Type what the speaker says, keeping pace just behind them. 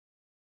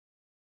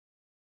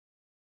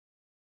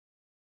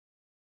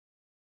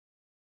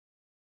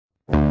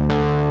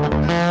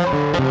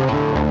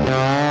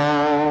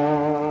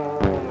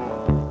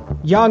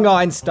Young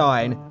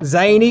Einstein,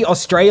 zany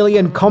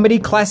Australian comedy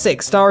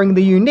classic starring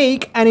the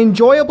unique and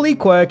enjoyably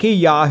quirky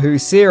Yahoo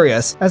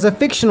Serious as a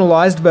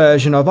fictionalised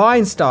version of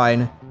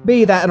Einstein,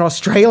 be that an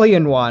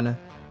Australian one.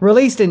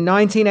 Released in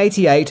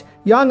 1988,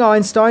 Young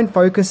Einstein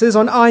focuses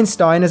on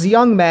Einstein as a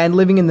young man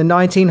living in the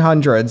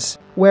 1900s,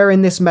 where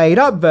in this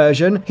made-up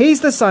version,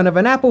 he's the son of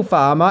an apple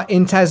farmer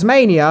in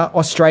Tasmania,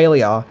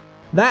 Australia.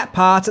 That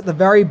part at the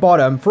very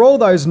bottom for all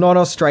those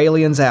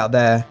non-Australians out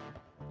there.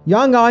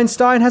 Young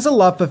Einstein has a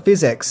love for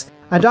physics,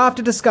 and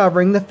after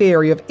discovering the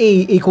theory of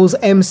E equals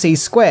mc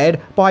squared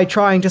by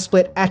trying to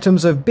split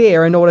atoms of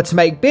beer in order to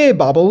make beer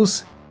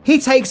bubbles, he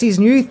takes his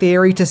new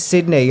theory to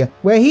Sydney,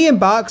 where he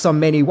embarks on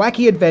many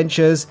wacky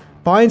adventures,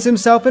 finds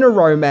himself in a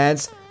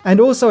romance,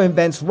 and also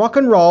invents rock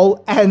and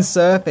roll and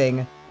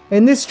surfing,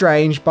 in this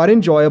strange but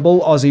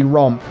enjoyable Aussie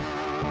romp.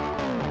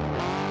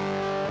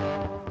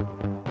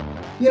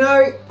 You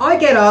know, I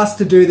get asked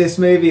to do this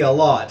movie a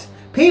lot.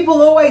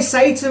 People always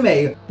say to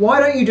me,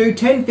 why don't you do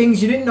 10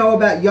 things you didn't know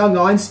about young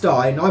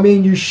Einstein? I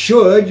mean, you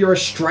should, you're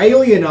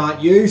Australian, aren't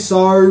you?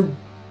 So...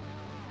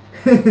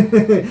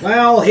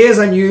 Well, here's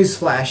a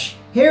newsflash.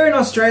 Here in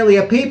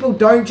Australia, people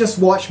don't just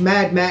watch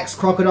Mad Max,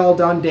 Crocodile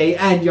Dundee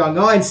and Young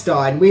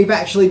Einstein. We've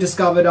actually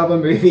discovered other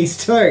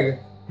movies too.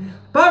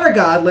 But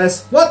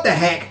regardless, what the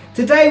heck?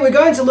 Today we're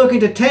going to look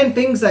into 10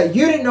 things that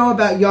you didn't know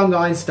about young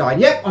Einstein.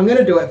 Yep, I'm going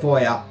to do it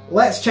for you.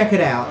 Let's check it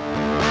out.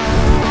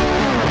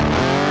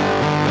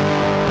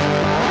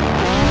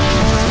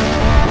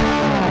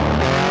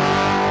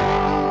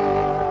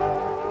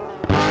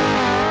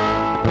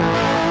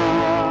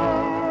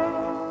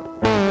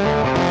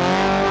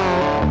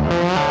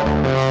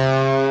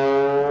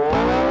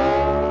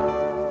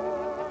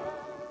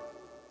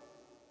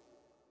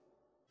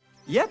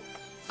 Yep,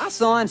 us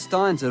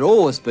Einsteins had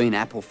always been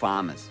apple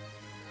farmers.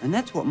 And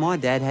that's what my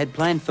dad had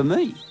planned for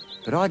me.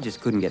 But I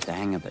just couldn't get the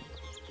hang of it.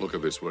 Look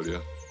at this, will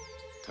you?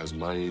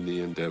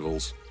 Tasmanian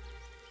devils.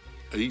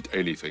 Eat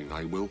anything,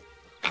 they will.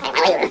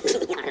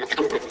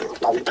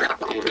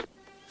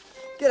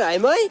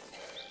 G'day, mate.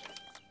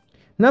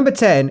 Number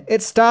 10.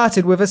 It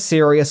started with a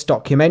serious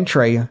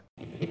documentary.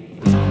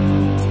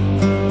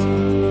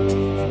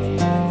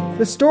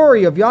 The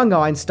story of young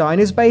Einstein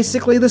is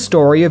basically the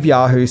story of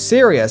Yahoo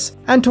Serious,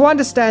 and to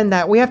understand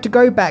that we have to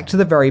go back to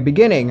the very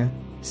beginning.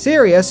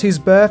 Serious, whose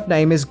birth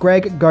name is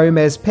Greg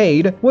Gomez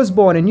Peed, was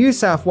born in New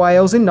South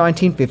Wales in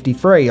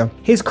 1953.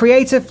 His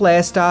creative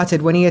flair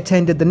started when he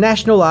attended the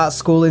National Art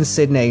School in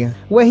Sydney,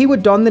 where he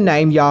would don the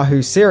name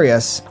Yahoo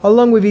Serious,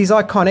 along with his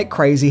iconic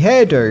crazy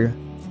hairdo.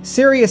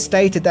 Serious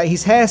stated that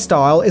his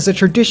hairstyle is a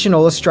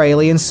traditional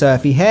Australian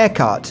surfy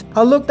haircut,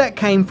 a look that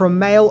came from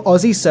male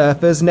Aussie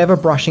surfers never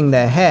brushing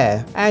their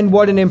hair, and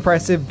what an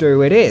impressive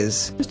do it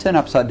is. Just turn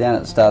upside down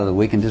at the start of the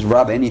week and just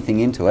rub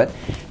anything into it.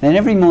 Then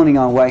every morning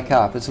I wake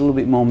up, it's a little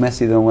bit more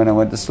messy than when I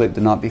went to sleep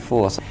the night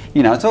before. So,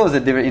 you know, it's always a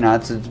different, you know,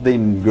 it's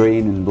been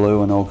green and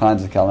blue and all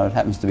kinds of colour. It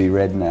happens to be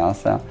red now,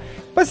 so...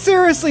 But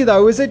seriously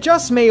though, is it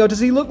just me or does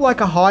he look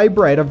like a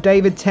hybrid of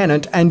David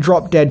Tennant and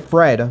Drop Dead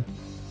Fred?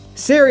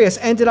 Serious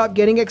ended up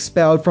getting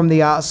expelled from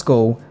the art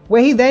school,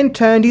 where he then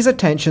turned his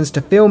attentions to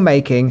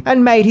filmmaking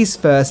and made his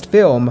first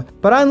film.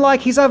 But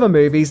unlike his other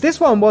movies, this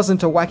one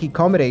wasn't a wacky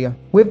comedy.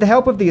 With the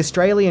help of the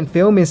Australian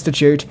Film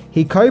Institute,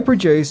 he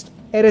co-produced,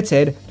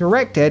 edited,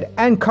 directed,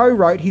 and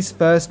co-wrote his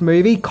first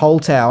movie, Coal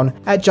Town,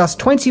 at just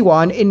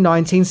 21 in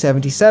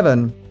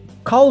 1977.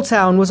 Coal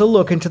Town was a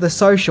look into the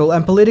social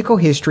and political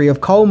history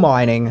of coal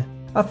mining,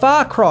 a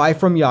far cry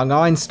from young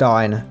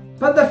Einstein.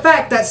 But the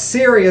fact that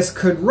Serious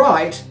could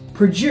write,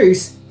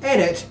 produce,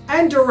 edit,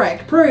 and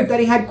direct proved that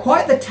he had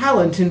quite the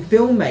talent in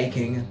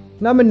filmmaking.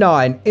 Number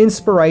 9.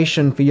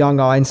 Inspiration for young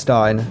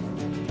Einstein.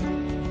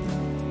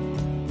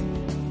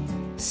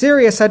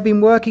 Serious had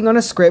been working on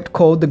a script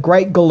called The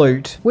Great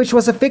Galoot, which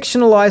was a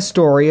fictionalised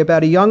story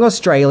about a young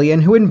Australian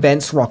who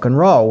invents rock and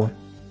roll.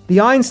 The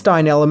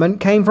Einstein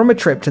element came from a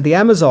trip to the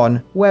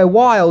Amazon, where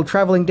while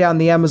travelling down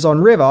the Amazon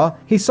River,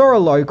 he saw a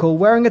local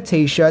wearing a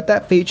t-shirt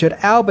that featured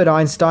Albert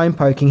Einstein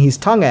poking his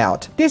tongue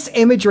out. This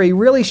imagery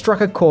really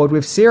struck a chord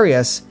with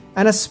Serious,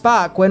 and a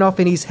spark went off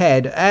in his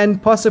head,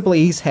 and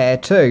possibly his hair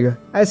too,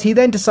 as he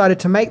then decided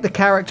to make the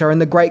character in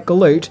The Great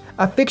Galoot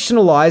a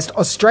fictionalised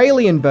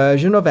Australian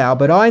version of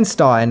Albert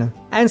Einstein.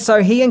 And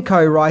so he and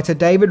co-writer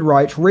David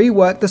Roach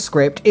reworked the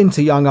script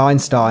into young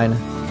Einstein.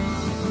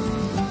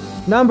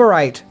 Number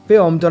 8.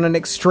 Filmed on an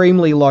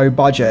extremely low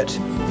budget.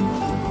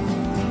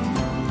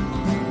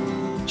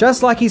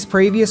 Just like his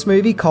previous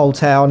movie Coal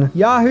Town,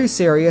 Yahoo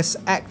Serious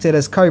acted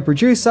as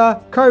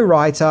co-producer,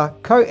 co-writer,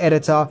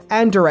 co-editor,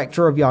 and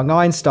director of Young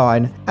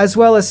Einstein, as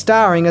well as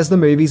starring as the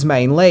movie's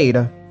main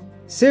lead.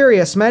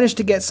 Serious managed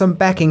to get some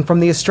backing from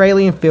the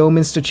Australian Film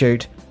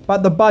Institute,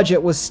 but the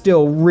budget was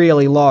still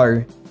really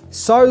low.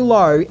 So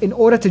low, in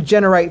order to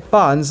generate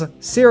funds,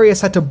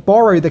 Serious had to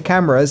borrow the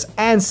cameras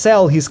and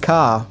sell his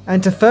car.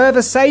 And to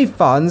further save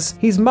funds,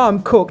 his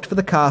mum cooked for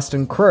the cast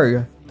and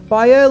crew.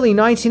 By early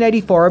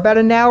 1984, about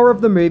an hour of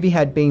the movie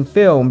had been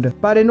filmed,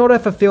 but in order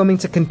for filming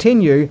to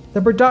continue,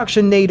 the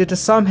production needed to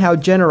somehow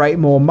generate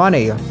more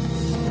money.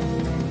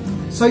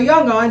 So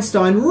Young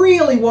Einstein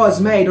really was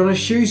made on a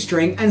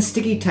shoestring and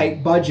sticky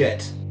tape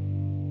budget.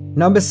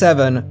 Number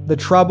 7. The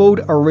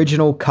troubled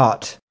original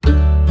cut.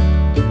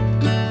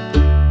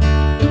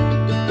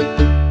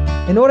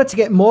 In order to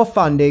get more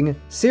funding,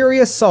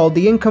 Sirius sold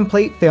the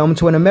incomplete film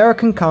to an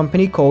American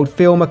company called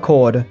Film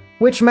Accord,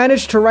 which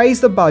managed to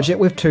raise the budget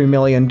with $2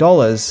 million,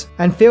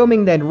 and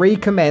filming then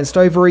recommenced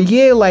over a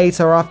year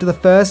later after the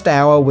first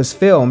hour was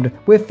filmed,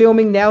 with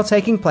filming now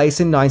taking place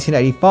in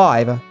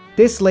 1985.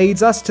 This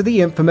leads us to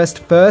the infamous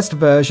first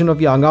version of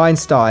Young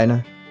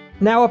Einstein.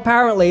 Now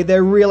apparently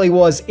there really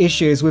was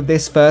issues with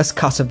this first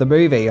cut of the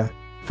movie.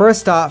 For a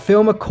start,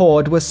 Film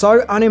Accord was so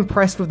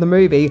unimpressed with the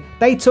movie,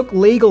 they took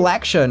legal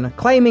action,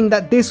 claiming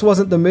that this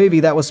wasn't the movie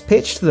that was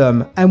pitched to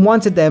them, and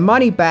wanted their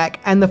money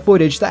back and the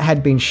footage that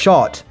had been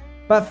shot.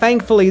 But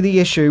thankfully the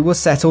issue was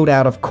settled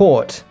out of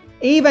court.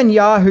 Even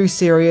Yahoo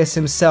Serious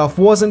himself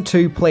wasn't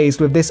too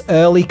pleased with this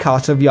early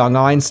cut of Young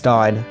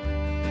Einstein.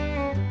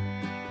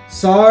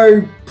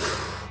 So,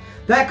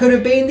 that could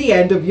have been the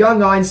end of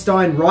Young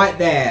Einstein right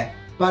there,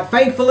 but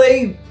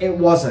thankfully it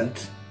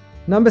wasn't.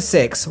 Number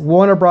 6.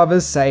 Warner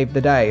Brothers saved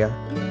the day.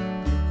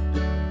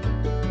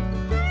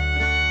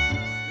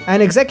 An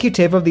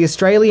executive of the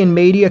Australian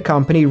media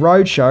company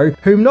Roadshow,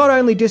 whom not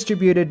only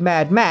distributed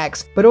Mad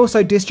Max, but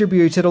also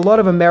distributed a lot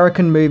of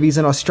American movies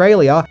in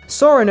Australia,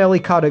 saw an early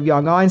cut of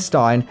Young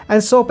Einstein,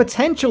 and saw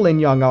potential in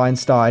Young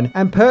Einstein,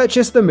 and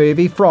purchased the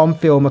movie from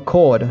Film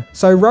Accord.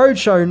 So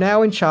Roadshow,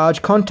 now in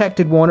charge,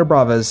 contacted Warner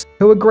Brothers,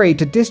 who agreed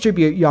to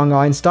distribute Young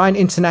Einstein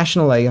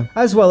internationally,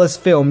 as well as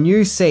film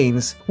new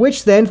scenes,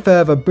 which then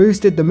further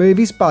boosted the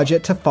movie's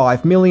budget to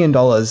 $5 million,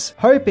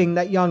 hoping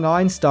that Young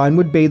Einstein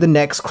would be the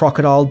next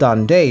Crocodile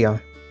Dundee.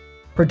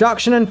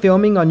 Production and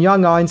filming on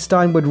Young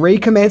Einstein would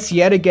recommence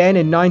yet again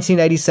in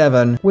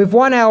 1987, with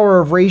 1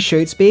 hour of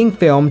reshoots being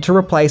filmed to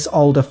replace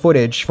older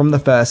footage from the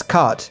first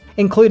cut,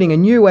 including a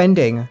new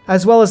ending,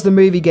 as well as the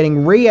movie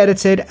getting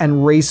re-edited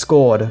and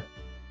re-scored.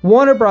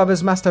 Warner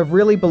Brothers must have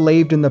really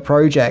believed in the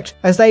project,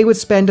 as they would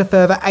spend a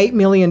further $8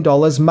 million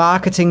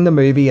marketing the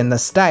movie in the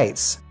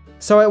States.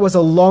 So it was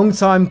a long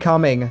time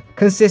coming,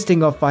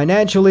 consisting of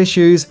financial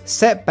issues,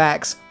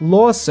 setbacks,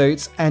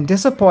 lawsuits, and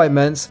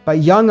disappointments,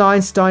 but Young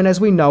Einstein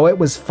as we know it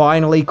was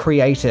finally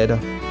created.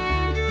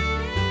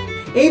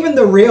 Even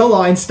the real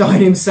Einstein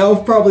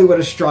himself probably would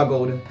have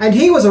struggled, and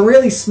he was a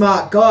really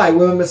smart guy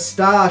with a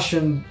moustache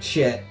and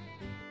shit.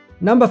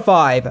 Number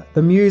 5.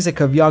 The music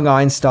of Young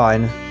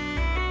Einstein.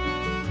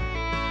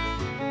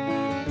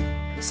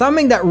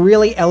 Something that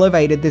really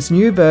elevated this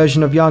new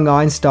version of Young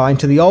Einstein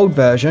to the old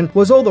version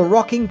was all the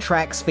rocking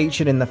tracks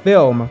featured in the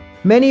film,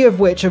 many of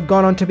which have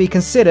gone on to be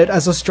considered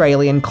as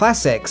Australian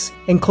classics,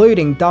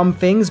 including Dumb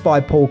Things by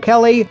Paul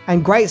Kelly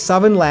and Great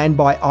Southern Land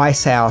by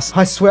Icehouse.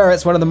 I swear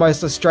it's one of the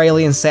most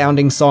Australian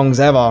sounding songs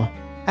ever.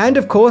 And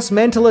of course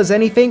Mental as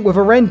Anything with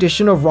a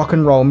rendition of rock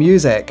and roll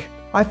music.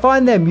 I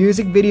find their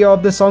music video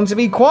of the song to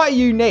be quite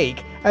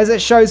unique, as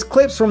it shows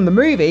clips from the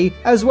movie,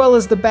 as well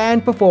as the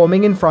band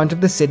performing in front of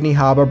the Sydney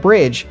Harbour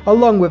Bridge,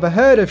 along with a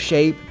herd of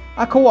sheep,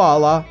 a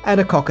koala, and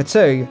a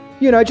cockatoo.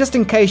 You know, just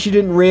in case you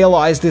didn't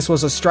realise this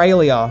was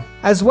Australia.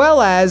 As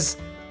well as,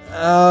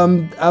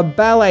 a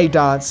ballet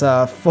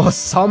dancer, for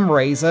some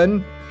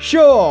reason.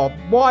 Sure,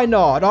 why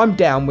not? I'm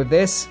down with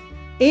this.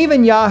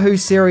 Even Yahoo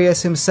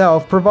Serious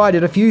himself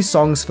provided a few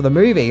songs for the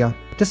movie.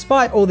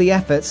 Despite all the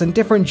efforts and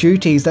different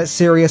duties that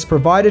Sirius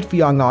provided for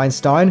Young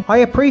Einstein, I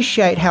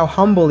appreciate how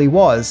humble he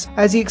was,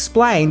 as he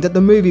explained that the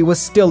movie was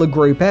still a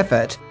group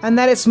effort, and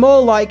that it's more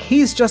like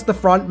he's just the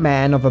front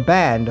man of a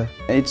band.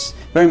 It's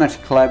very much a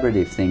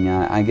collaborative thing.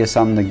 I guess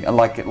I'm the,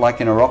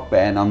 like in a rock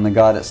band, I'm the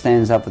guy that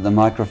stands up with the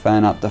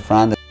microphone up the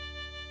front.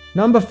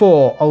 Number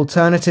 4.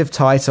 Alternative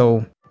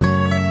title.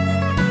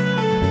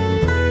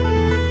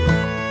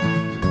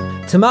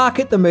 To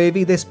market the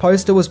movie, this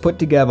poster was put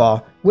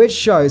together, which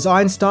shows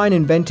Einstein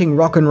inventing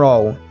rock and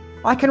roll.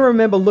 I can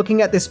remember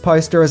looking at this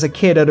poster as a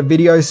kid at a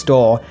video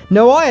store.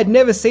 No, I had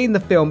never seen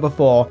the film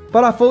before,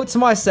 but I thought to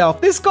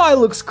myself, this guy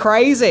looks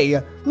crazy.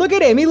 Look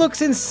at him, he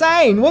looks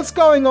insane. What's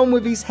going on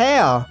with his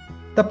hair?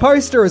 The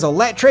poster is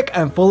electric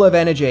and full of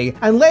energy,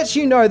 and lets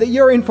you know that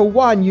you're in for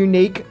one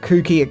unique,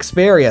 kooky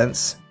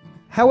experience.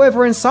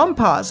 However, in some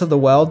parts of the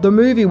world, the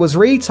movie was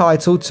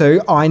retitled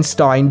to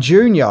Einstein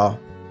Jr.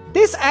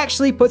 This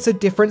actually puts a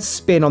different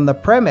spin on the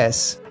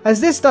premise,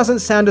 as this doesn't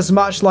sound as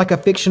much like a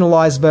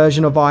fictionalized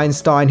version of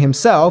Einstein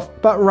himself,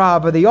 but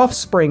rather the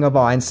offspring of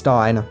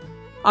Einstein.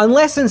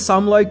 Unless in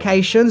some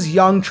locations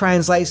young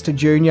translates to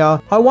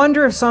junior, I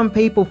wonder if some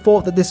people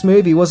thought that this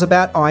movie was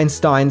about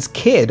Einstein's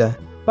kid.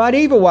 But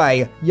either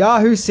way,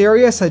 Yahoo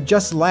Serious had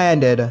just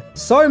landed.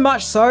 So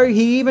much so,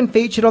 he even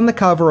featured on the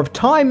cover of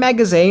Time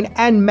magazine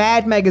and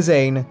Mad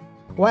magazine.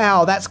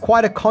 Wow, that's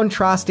quite a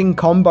contrasting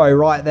combo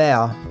right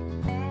there.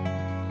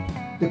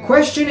 The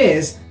question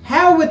is,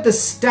 how would the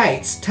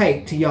States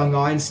take to Young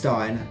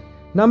Einstein?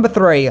 Number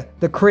 3.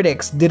 The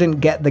critics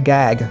didn't get the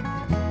gag.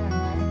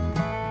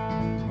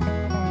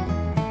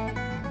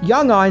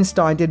 Young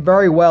Einstein did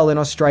very well in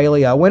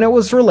Australia when it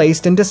was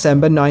released in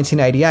December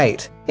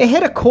 1988. It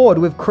hit a chord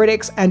with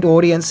critics and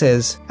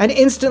audiences, and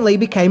instantly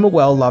became a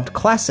well-loved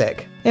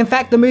classic. In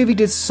fact, the movie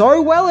did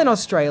so well in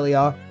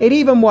Australia, it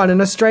even won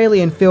an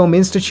Australian Film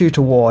Institute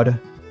Award.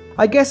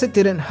 I guess it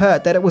didn't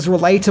hurt that it was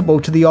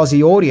relatable to the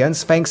Aussie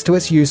audience thanks to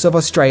its use of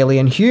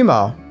Australian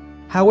humour.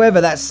 However,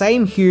 that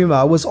same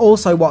humour was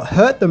also what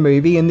hurt the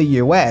movie in the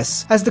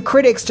US, as the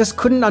critics just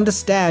couldn't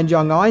understand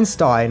Young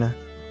Einstein.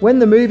 When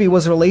the movie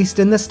was released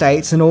in the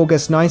States in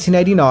August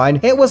 1989,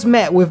 it was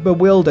met with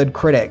bewildered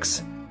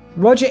critics.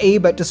 Roger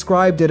Ebert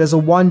described it as a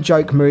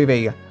one-joke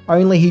movie,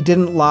 only he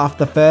didn't laugh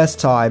the first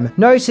time,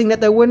 noting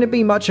that there wouldn't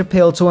be much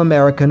appeal to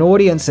American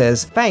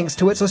audiences thanks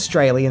to its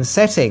Australian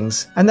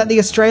settings, and that the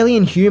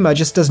Australian humour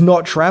just does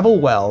not travel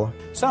well.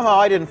 Somehow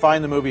I didn't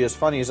find the movie as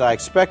funny as I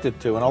expected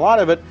to, and a lot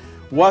of it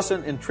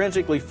wasn't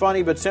intrinsically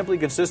funny, but simply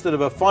consisted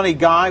of a funny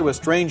guy with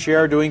strange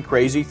hair doing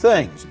crazy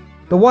things.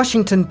 The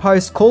Washington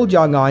Post called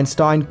Young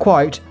Einstein,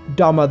 quote,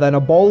 dumber than a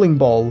bowling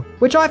ball,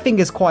 which I think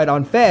is quite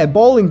unfair.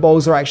 Bowling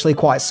balls are actually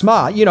quite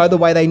smart, you know, the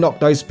way they knock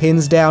those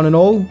pins down and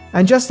all.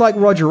 And just like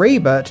Roger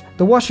Ebert,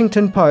 the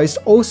Washington Post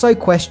also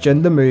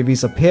questioned the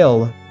movie's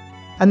appeal.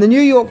 And the New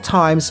York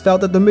Times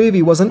felt that the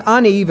movie was an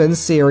uneven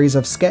series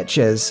of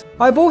sketches.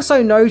 I've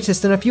also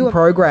noticed in a few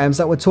programs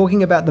that were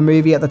talking about the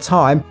movie at the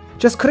time,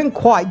 just couldn't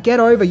quite get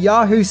over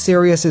Yahoo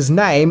Serious's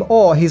name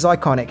or his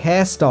iconic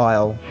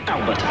hairstyle.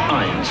 Albert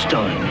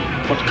Einstein.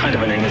 What kind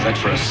of a name is that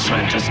for a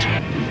scientist?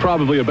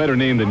 Probably a better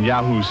name than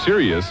Yahoo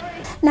Serious.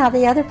 Now,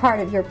 the other part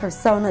of your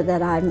persona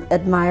that I'm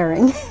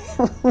admiring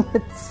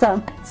with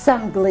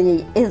some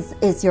glee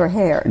is your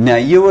hair. Now,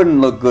 you wouldn't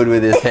look good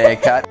with this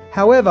haircut.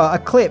 However, a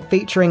clip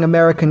featuring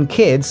American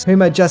kids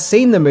whom had just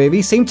seen the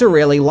movie seemed to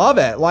really love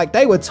it, like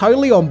they were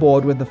totally on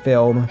board with the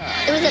film.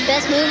 It was the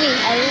best movie.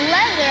 I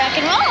love the rock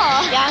and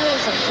roll.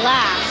 Yahoo's a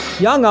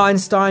blast. Young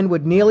Einstein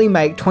would nearly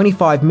make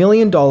 $25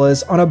 million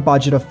on a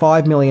budget of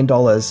 $5 million,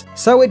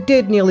 so it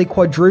did nearly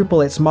quadruple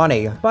its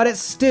money, but it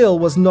still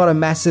was not a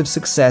massive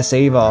success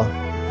either.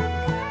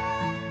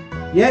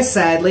 Yes,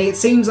 sadly, it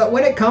seems that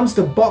when it comes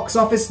to box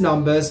office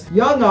numbers,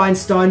 Young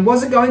Einstein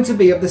wasn't going to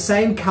be of the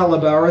same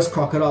caliber as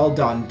Crocodile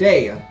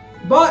Dundee.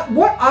 But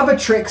what other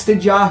tricks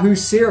did Yahoo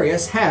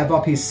Serious have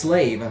up his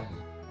sleeve?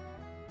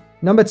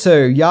 Number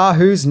 2.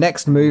 Yahoo's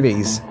next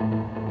movies.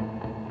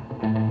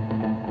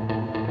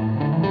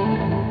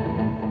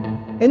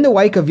 In the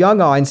wake of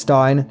Young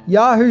Einstein,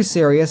 Yahoo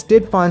Serious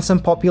did find some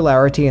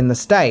popularity in the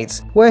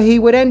States, where he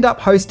would end up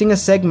hosting a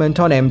segment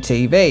on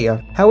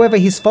MTV. However,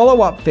 his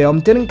follow-up film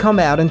didn't come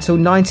out until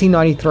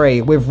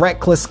 1993 with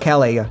Reckless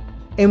Kelly,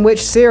 in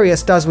which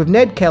Serious does with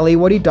Ned Kelly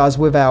what he does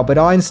with Albert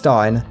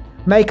Einstein,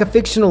 make a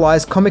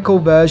fictionalized comical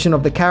version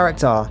of the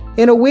character,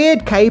 in a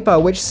weird caper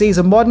which sees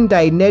a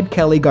modern-day Ned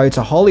Kelly go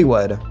to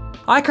Hollywood.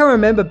 I can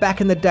remember back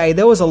in the day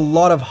there was a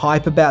lot of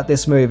hype about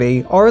this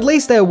movie, or at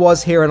least there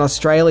was here in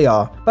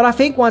Australia, but I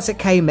think once it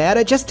came out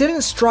it just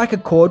didn't strike a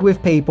chord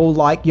with people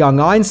like Young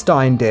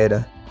Einstein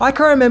did. I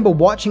can remember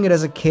watching it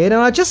as a kid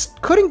and I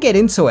just couldn't get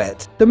into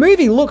it. The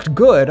movie looked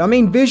good, I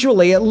mean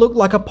visually it looked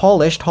like a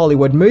polished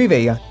Hollywood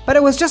movie, but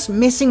it was just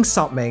missing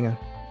something.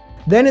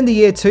 Then in the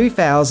year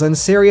 2000,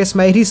 Serious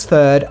made his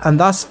third, and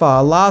thus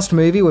far last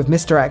movie with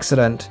Mr.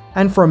 Accident.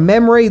 And from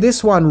memory,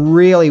 this one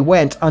really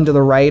went under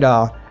the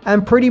radar,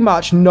 and pretty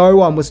much no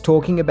one was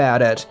talking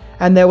about it,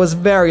 and there was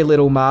very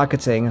little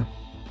marketing.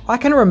 I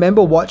can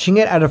remember watching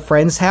it at a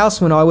friend's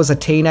house when I was a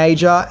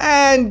teenager,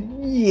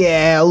 and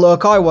yeah,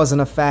 look, I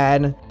wasn't a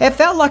fan. It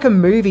felt like a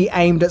movie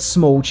aimed at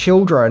small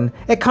children.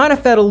 It kind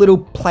of felt a little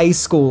play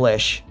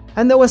schoolish.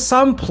 And there was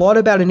some plot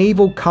about an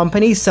evil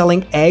company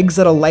selling eggs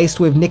that are laced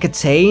with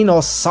nicotine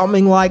or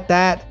something like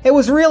that. It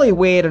was really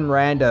weird and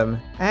random,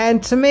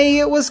 and to me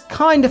it was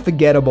kind of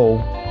forgettable.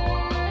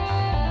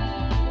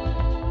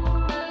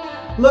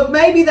 Look,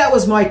 maybe that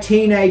was my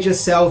teenager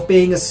self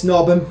being a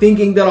snob and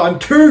thinking that I'm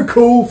too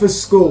cool for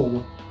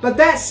school. But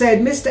that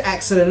said, Mr.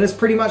 Accident has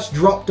pretty much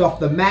dropped off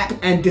the map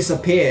and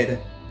disappeared.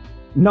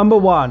 Number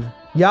 1.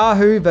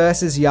 Yahoo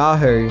vs.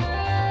 Yahoo.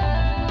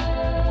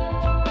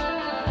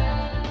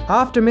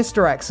 After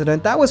Mr.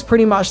 Accident, that was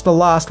pretty much the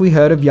last we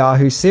heard of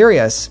Yahoo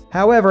Serious.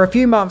 However, a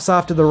few months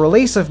after the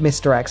release of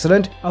Mr.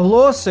 Accident, a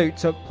lawsuit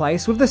took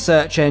place with the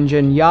search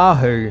engine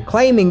Yahoo,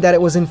 claiming that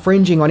it was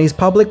infringing on his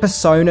public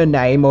persona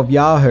name of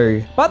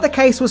Yahoo. But the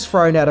case was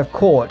thrown out of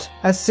court,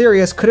 as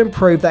Serious couldn't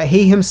prove that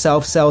he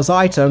himself sells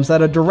items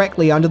that are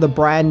directly under the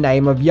brand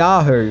name of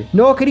Yahoo,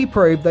 nor could he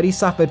prove that he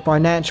suffered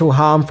financial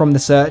harm from the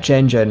search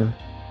engine.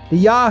 The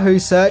Yahoo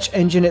search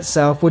engine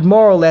itself would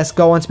more or less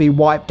go on to be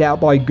wiped out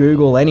by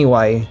Google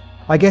anyway.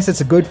 I guess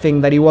it's a good thing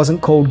that he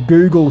wasn't called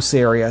Google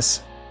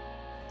Serious.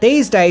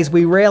 These days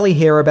we rarely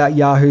hear about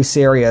Yahoo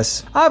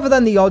Serious, other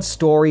than the odd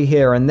story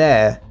here and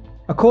there.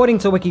 According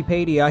to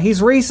Wikipedia,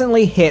 he's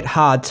recently hit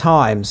hard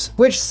times,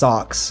 which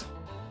sucks.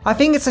 I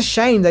think it's a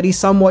shame that he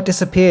somewhat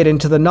disappeared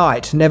into the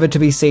night, never to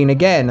be seen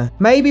again.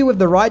 Maybe with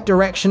the right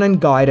direction and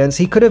guidance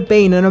he could have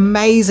been an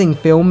amazing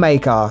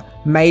filmmaker,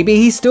 Maybe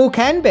he still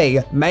can be,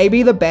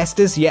 maybe the best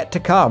is yet to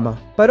come.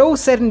 But all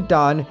said and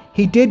done,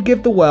 he did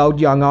give the world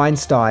Young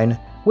Einstein,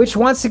 which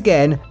once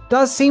again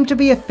does seem to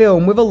be a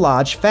film with a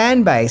large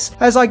fan base,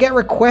 as I get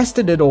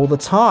requested it all the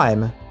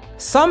time.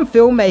 Some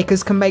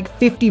filmmakers can make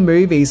 50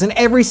 movies and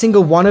every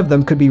single one of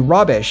them could be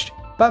rubbish,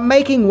 but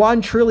making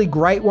one truly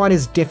great one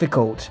is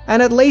difficult,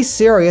 and at least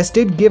Sirius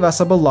did give us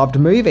a beloved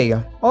movie,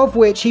 of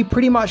which he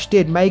pretty much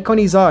did make on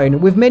his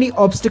own with many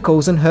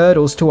obstacles and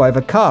hurdles to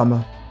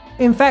overcome.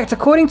 In fact,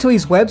 according to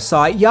his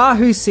website,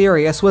 Yahoo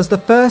Serious was the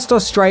first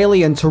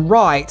Australian to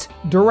write,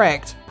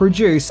 direct,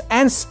 produce,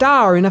 and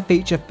star in a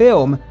feature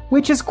film,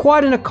 which is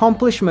quite an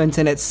accomplishment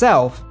in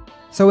itself.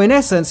 So in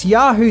essence,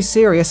 Yahoo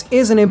Serious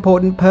is an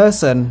important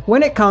person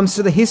when it comes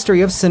to the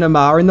history of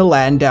cinema in the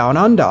land down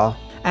under.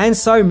 And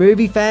so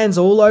movie fans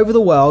all over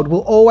the world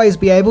will always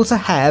be able to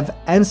have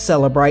and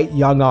celebrate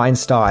Young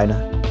Einstein.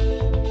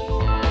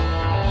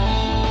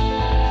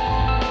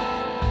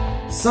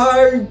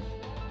 So,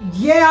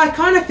 yeah, I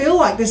kind of feel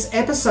like this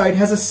episode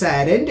has a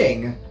sad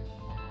ending.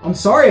 I'm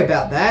sorry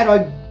about that,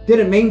 I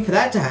didn't mean for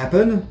that to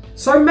happen.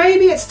 So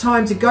maybe it's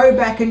time to go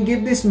back and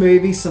give this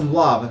movie some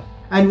love,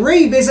 and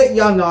revisit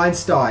Young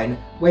Einstein,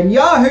 when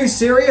Yahoo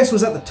Serious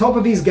was at the top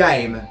of his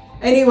game.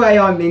 Anyway,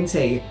 I'm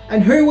Minty,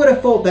 and who would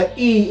have thought that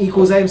E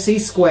 = MC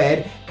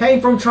squared came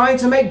from trying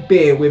to make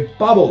beer with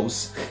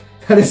bubbles?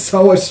 That is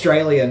so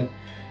Australian.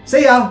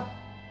 See ya!